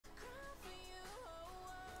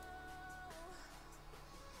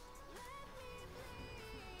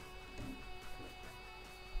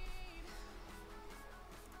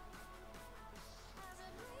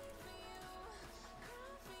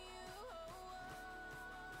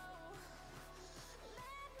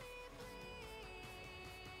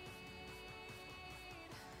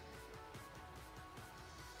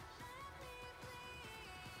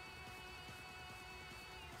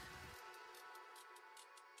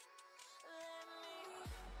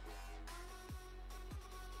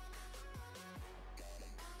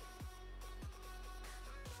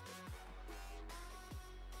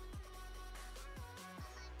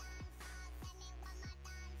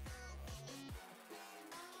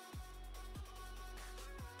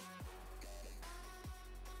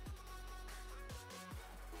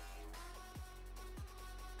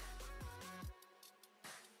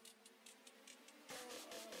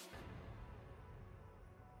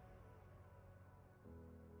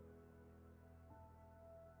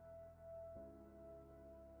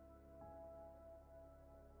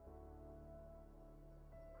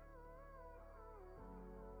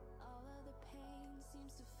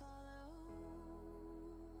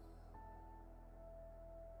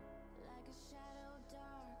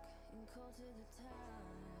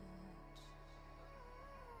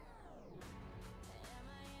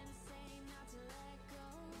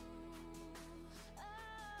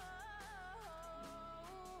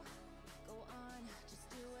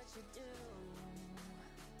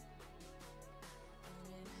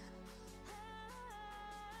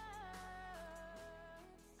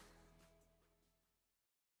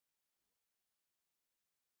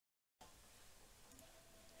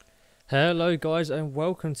Hello guys and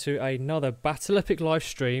welcome to another Battle Epic live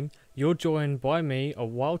stream. You're joined by me, a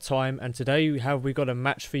Wild Time, and today we got a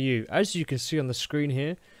match for you. As you can see on the screen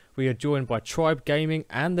here, we are joined by Tribe Gaming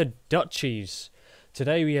and the Ducthies.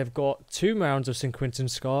 Today we have got 2 rounds of St. Quentin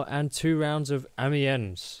Scar and 2 rounds of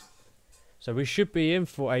Amiens. So we should be in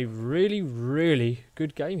for a really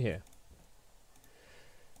good game here.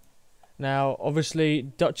 Now,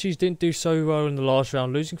 obviously, Ducthies didn't do so well in the last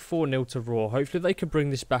round, losing 4-0 to Raw. Hopefully they can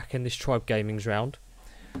bring this back in this Tribe Gaming's round.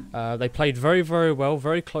 They played very well,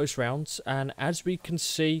 very close rounds, and as we can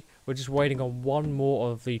see, we're just waiting on one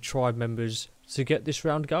more of the Tribe members to get this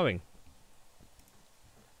round going.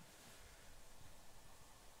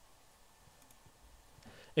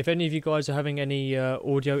 If any of you guys are having any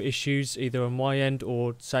audio issues, either on my end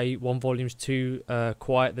or say one volume's too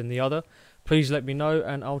quiet than the other, please let me know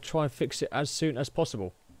and I'll try and fix it as soon as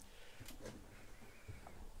possible.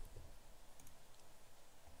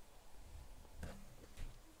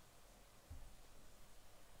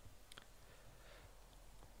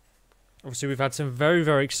 Obviously we've had some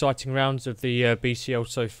very exciting rounds of the BCL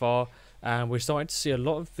so far, and we're starting to see a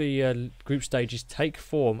lot of the group stages take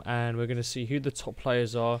form, and we're going to see who the top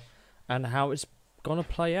players are and how it's going to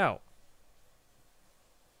play out.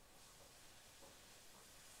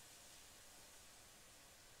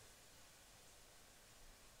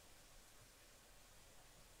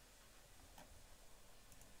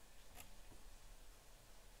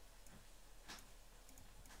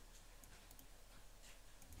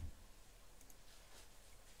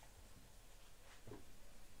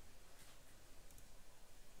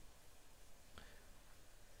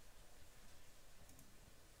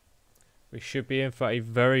 We should be in for a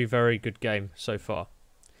very good game so far.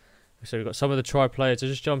 So we've got some of the Tribe players are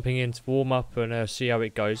just jumping in to warm up and see how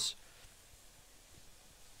it goes.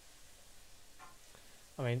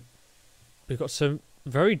 I mean, we've got some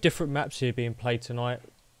very different maps here being played tonight.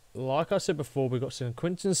 Like I said before, we've got St.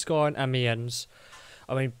 Quentin Sky and Amiens.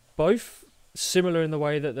 I mean, both similar in the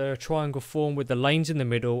way that they're a triangle form with the lanes in the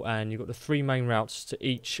middle, and you've got the 3 main routes to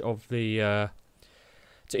each of the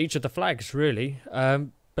flags, really.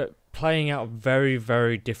 But playing out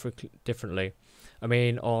very differently. I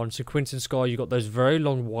mean, on St. Quentin Sky, you've got those very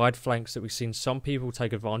long wide flanks that we've seen some people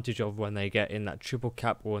take advantage of when they get in that triple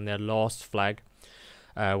cap or in their last flag.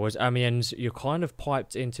 Whereas Amiens, you're kind of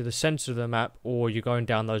piped into the centre of the map, or you're going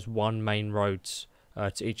down those 1 main roads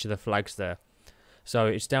to each of the flags there. So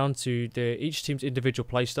it's down to each team's individual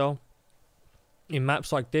playstyle. In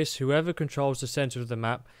maps like this, whoever controls the centre of the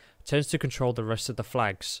map tends to control the rest of the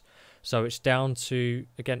flags. So it's down to,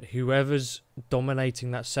 again, whoever's dominating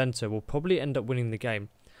that centre will probably end up winning the game.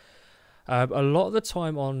 A lot of the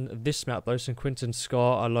time on this map, though, St. Quentin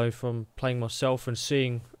Scar, I know from playing myself and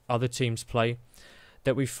seeing other teams play,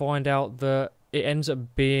 that we find out that it ends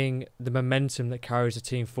up being the momentum that carries a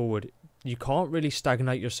team forward. You can't really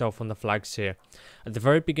stagnate yourself on the flags here. At the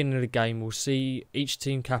very beginning of the game, we'll see each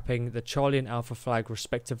team capping the Charlie and Alpha flag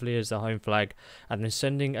respectively as their home flag, and then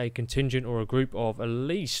sending a contingent or a group of at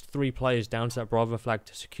least 3 players down to that Bravo flag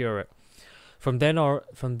to secure it. From then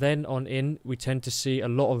on in, we tend to see a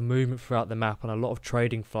lot of movement throughout the map and a lot of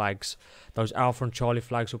trading flags. Those Alpha and Charlie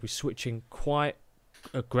flags will be switching quite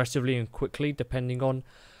aggressively and quickly depending on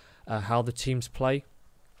how the teams play.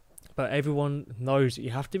 But everyone knows that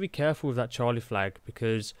you have to be careful with that Charlie flag,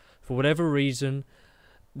 because for whatever reason,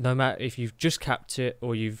 no matter if you've just capped it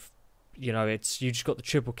or you just got the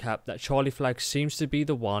triple cap, that Charlie flag seems to be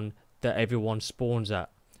the one that everyone spawns at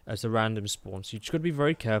as a random spawn. So you just got to be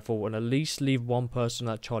very careful and at least leave one person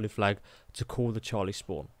on that Charlie flag to call the Charlie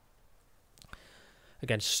spawn.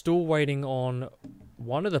 Again, still waiting on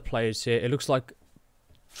one of the players here. It looks like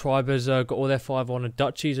Tribe has got all their 5 on, and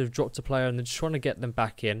Ducthies have dropped a player and they're just trying to get them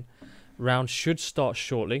back in. Round should start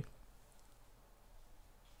shortly.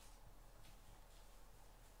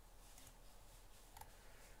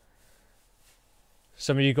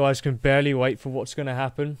 Some of you guys can barely wait for what's going to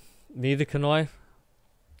happen. Neither can I.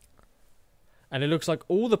 And it looks like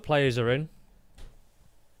all the players are in.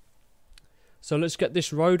 So let's get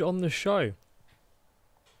this road on the show.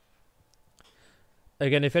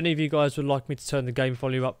 Again, if any of you guys would like me to turn the game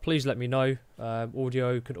volume up, please let me know.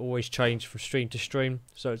 Audio can always change from stream to stream,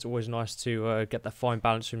 so it's always nice to get that fine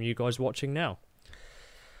balance from you guys watching now.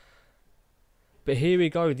 But here we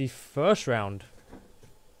go, the first round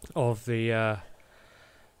of the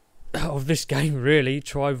of this game, really.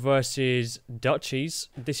 Tribe versus Ducthies.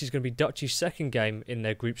 This is going to be Ducthies' second game in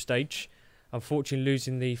their group stage. Unfortunately,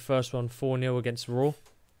 losing the first one 4-0 against Raw.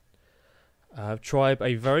 Tribe,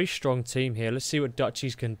 a very strong team here. Let's see what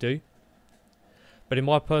Ducthies can do. But in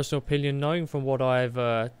my personal opinion, knowing from what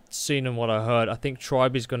I've seen and what I heard, I think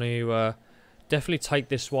Tribe is going to definitely take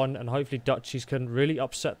this one, and hopefully Ducthies can really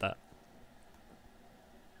upset that.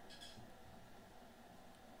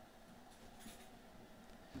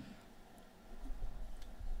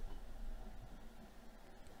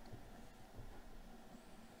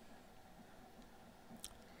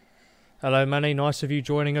 Hello Manny, nice of you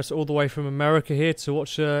joining us all the way from America here to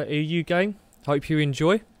watch the EU game. Hope you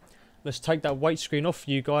enjoy. Let's take that weight screen off for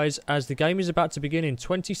you guys as the game is about to begin in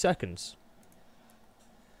 20 seconds.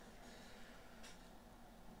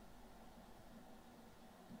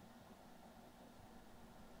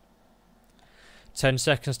 Ten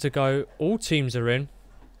seconds to go. All teams are in.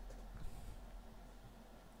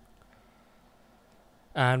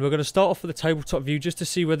 And we're going to start off with the tabletop view just to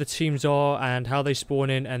see where the teams are and how they spawn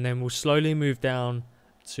in, and then we'll slowly move down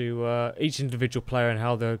to each individual player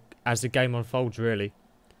and as the game unfolds, really.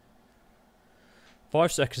 5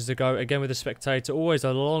 seconds to go. Again with the spectator, always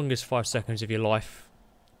the longest 5 seconds of your life.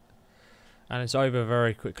 And it's over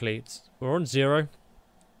very quickly. We're on 0.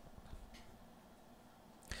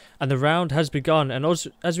 And the round has begun, and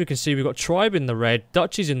as we can see, we've got Tribe in the red,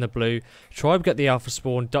 Ducthies in the blue. Tribe get the alpha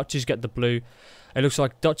spawn, Ducthies get the blue. It looks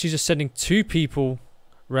like Ducthies are sending 2 people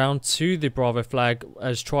round to the Bravo flag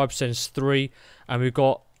as Tribe sends 3. And we've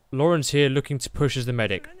got Lawrence here looking to push as the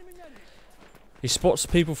medic. He spots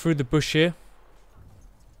people through the bush here.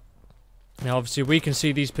 Now obviously we can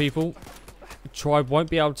see these people. Tribe won't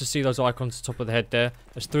be able to see those icons at the top of the head there,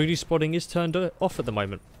 as 3D spotting is turned off at the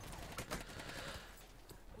moment.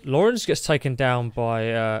 Lawrence gets taken down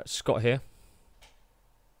by Scott here.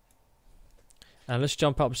 And let's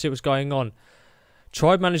jump up and see what's going on.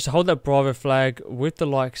 Tribe managed to hold that Bravo flag with the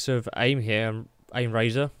likes of Aim here, and Aim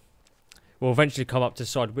Razor. We'll eventually come up to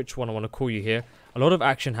decide which one I want to call you here. A lot of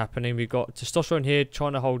action happening. We've got Testosterone here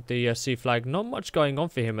trying to hold the C flag. Not much going on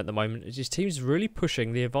for him at the moment, as his team's really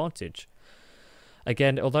pushing the advantage.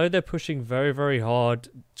 Again, although they're pushing very, very hard,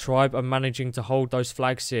 Tribe are managing to hold those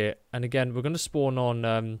flags here. And again, we're going to spawn on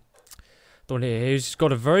the one here. He's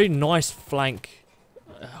got a very nice flank.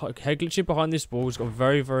 Head glitching behind this wall. He's got a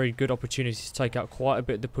very, very good opportunity to take out quite a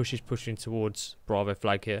bit of the push he's pushing towards Bravo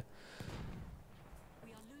flag here.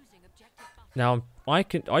 Now, I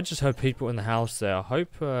just heard people in the house there. I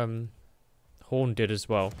hope Horn did as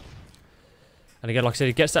well. And again, like I said,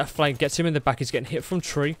 he gets that flank, gets him in the back. He's getting hit from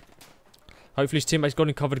tree. Hopefully his teammate's got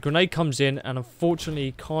him covered. Grenade comes in, and unfortunately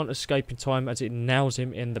he can't escape in time as it nails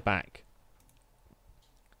him in the back.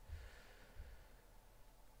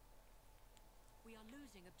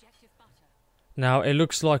 Now it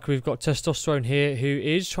looks like we've got Testosterone here, who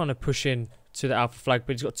is trying to push in to the alpha flag,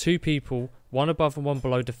 but he's got 2 people, one above and one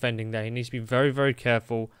below, defending there. He needs to be very, very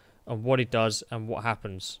careful on what he does and what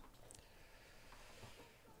happens.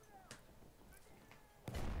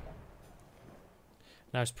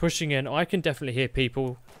 Now it's pushing in. I can definitely hear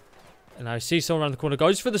people. And I see someone around the corner.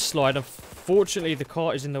 Goes for the slide. Unfortunately, the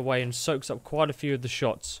car is in the way and soaks up quite a few of the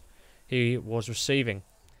shots he was receiving.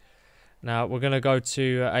 Now we're going to go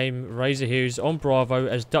to Aim Razor here, who's on Bravo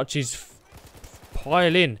as Ducthies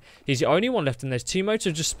pile in. He's the only one left, and his teammates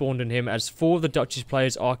have just spawned on him as 4 of the Ducthies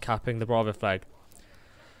players are capping the Bravo flag.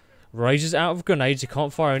 Razor's out of grenades. He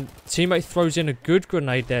can't fire. And teammate throws in a good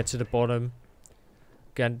grenade there to the bottom.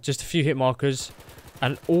 Again, just a few hit markers.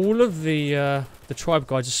 And all of the Tribe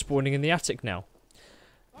guys are spawning in the attic now.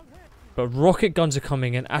 But rocket guns are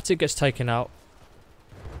coming in. Attic gets taken out.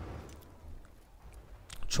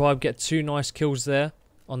 Tribe get 2 nice kills there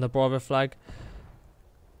on the Bravo flag.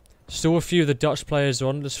 Still a few of the Dutch players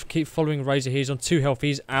on. Let's keep following Razor. He's on 2 health.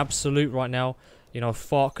 He's absolute right now. You know, a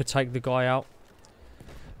fart could take the guy out.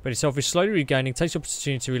 But himself is slowly regaining. Takes the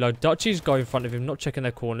opportunity to reload. Ducthies go in front of him, not checking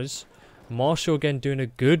their corners. Marshall again doing a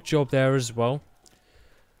good job there as well.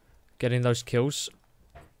 Getting those kills.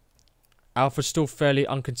 Alpha's still fairly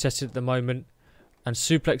uncontested at the moment. And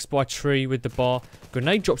suplex by Tree with the bar.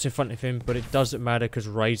 Grenade drops in front of him, but it doesn't matter because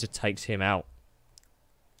Razor takes him out.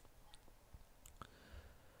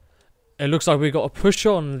 It looks like we've got a push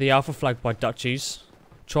on the alpha flag by Ducthies.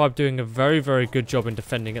 Tribe doing a very, very good job in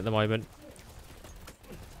defending at the moment.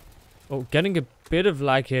 Oh, getting a bit of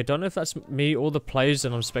lag here. Don't know if that's me or the players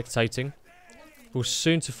that I'm spectating. We'll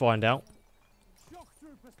soon to find out.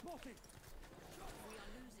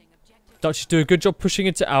 Ducthies do a good job pushing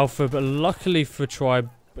into alpha, but luckily for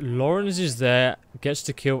Tribe, Lawrence is there, gets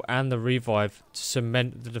the kill and the revive to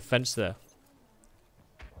cement the defense there.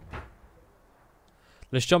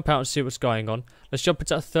 Let's jump out and see what's going on. Let's jump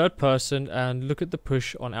into a 3rd person and look at the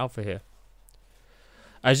push on alpha here.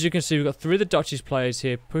 As you can see, we've got 3 of the Ducthies players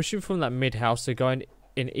here pushing from that mid house. They're going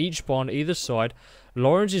in each barn either side.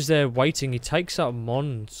 Lawrence is there waiting. He takes out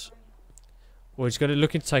Mons. Well, he's going to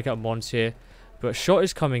looking to take out Mons here. But Shot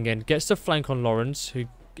is coming in. Gets the flank on Lawrence,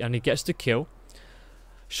 and he gets the kill.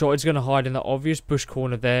 Shot is going to hide in that obvious bush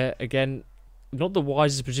corner there. Again, not the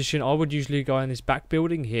wisest position. I would usually go in this back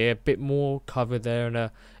building here. A bit more cover there,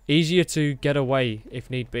 and easier to get away if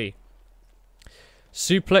need be.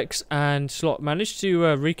 Suplex and Slot managed to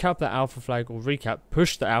recap the alpha flag, or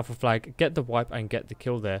push the alpha flag, get the wipe and get the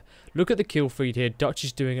kill there. Look at the kill feed here. Dutch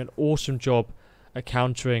is doing an awesome job at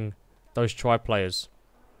countering those tri players.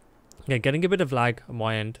 Yeah, getting a bit of lag on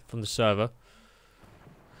my end from the server.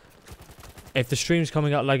 If the stream's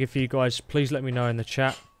coming out laggy for you guys, please let me know in the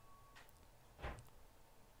chat.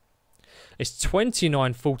 It's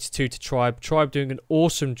 29-42 to Tribe. Tribe doing an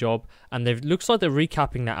awesome job, and it looks like they're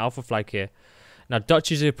recapping that alpha flag here. Now,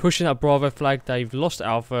 Dutchies are pushing that Bravo flag. They've lost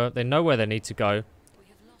Alpha. They know where they need to go.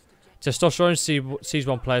 Testosterone sees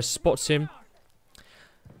one player, spots him.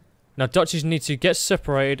 Now, Dutchies need to get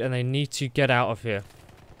separated, and they need to get out of here.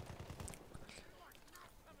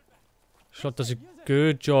 Shot does a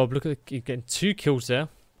good job. Look at he's getting 2 kills there.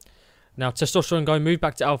 Now, Testosterone going, move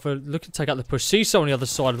back to Alpha. Look to take out the push. See someone on the other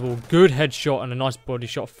side of the wall. Good headshot and a nice body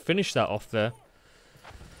shot. Finish that off there.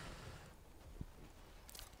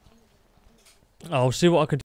 I'll see what I can do.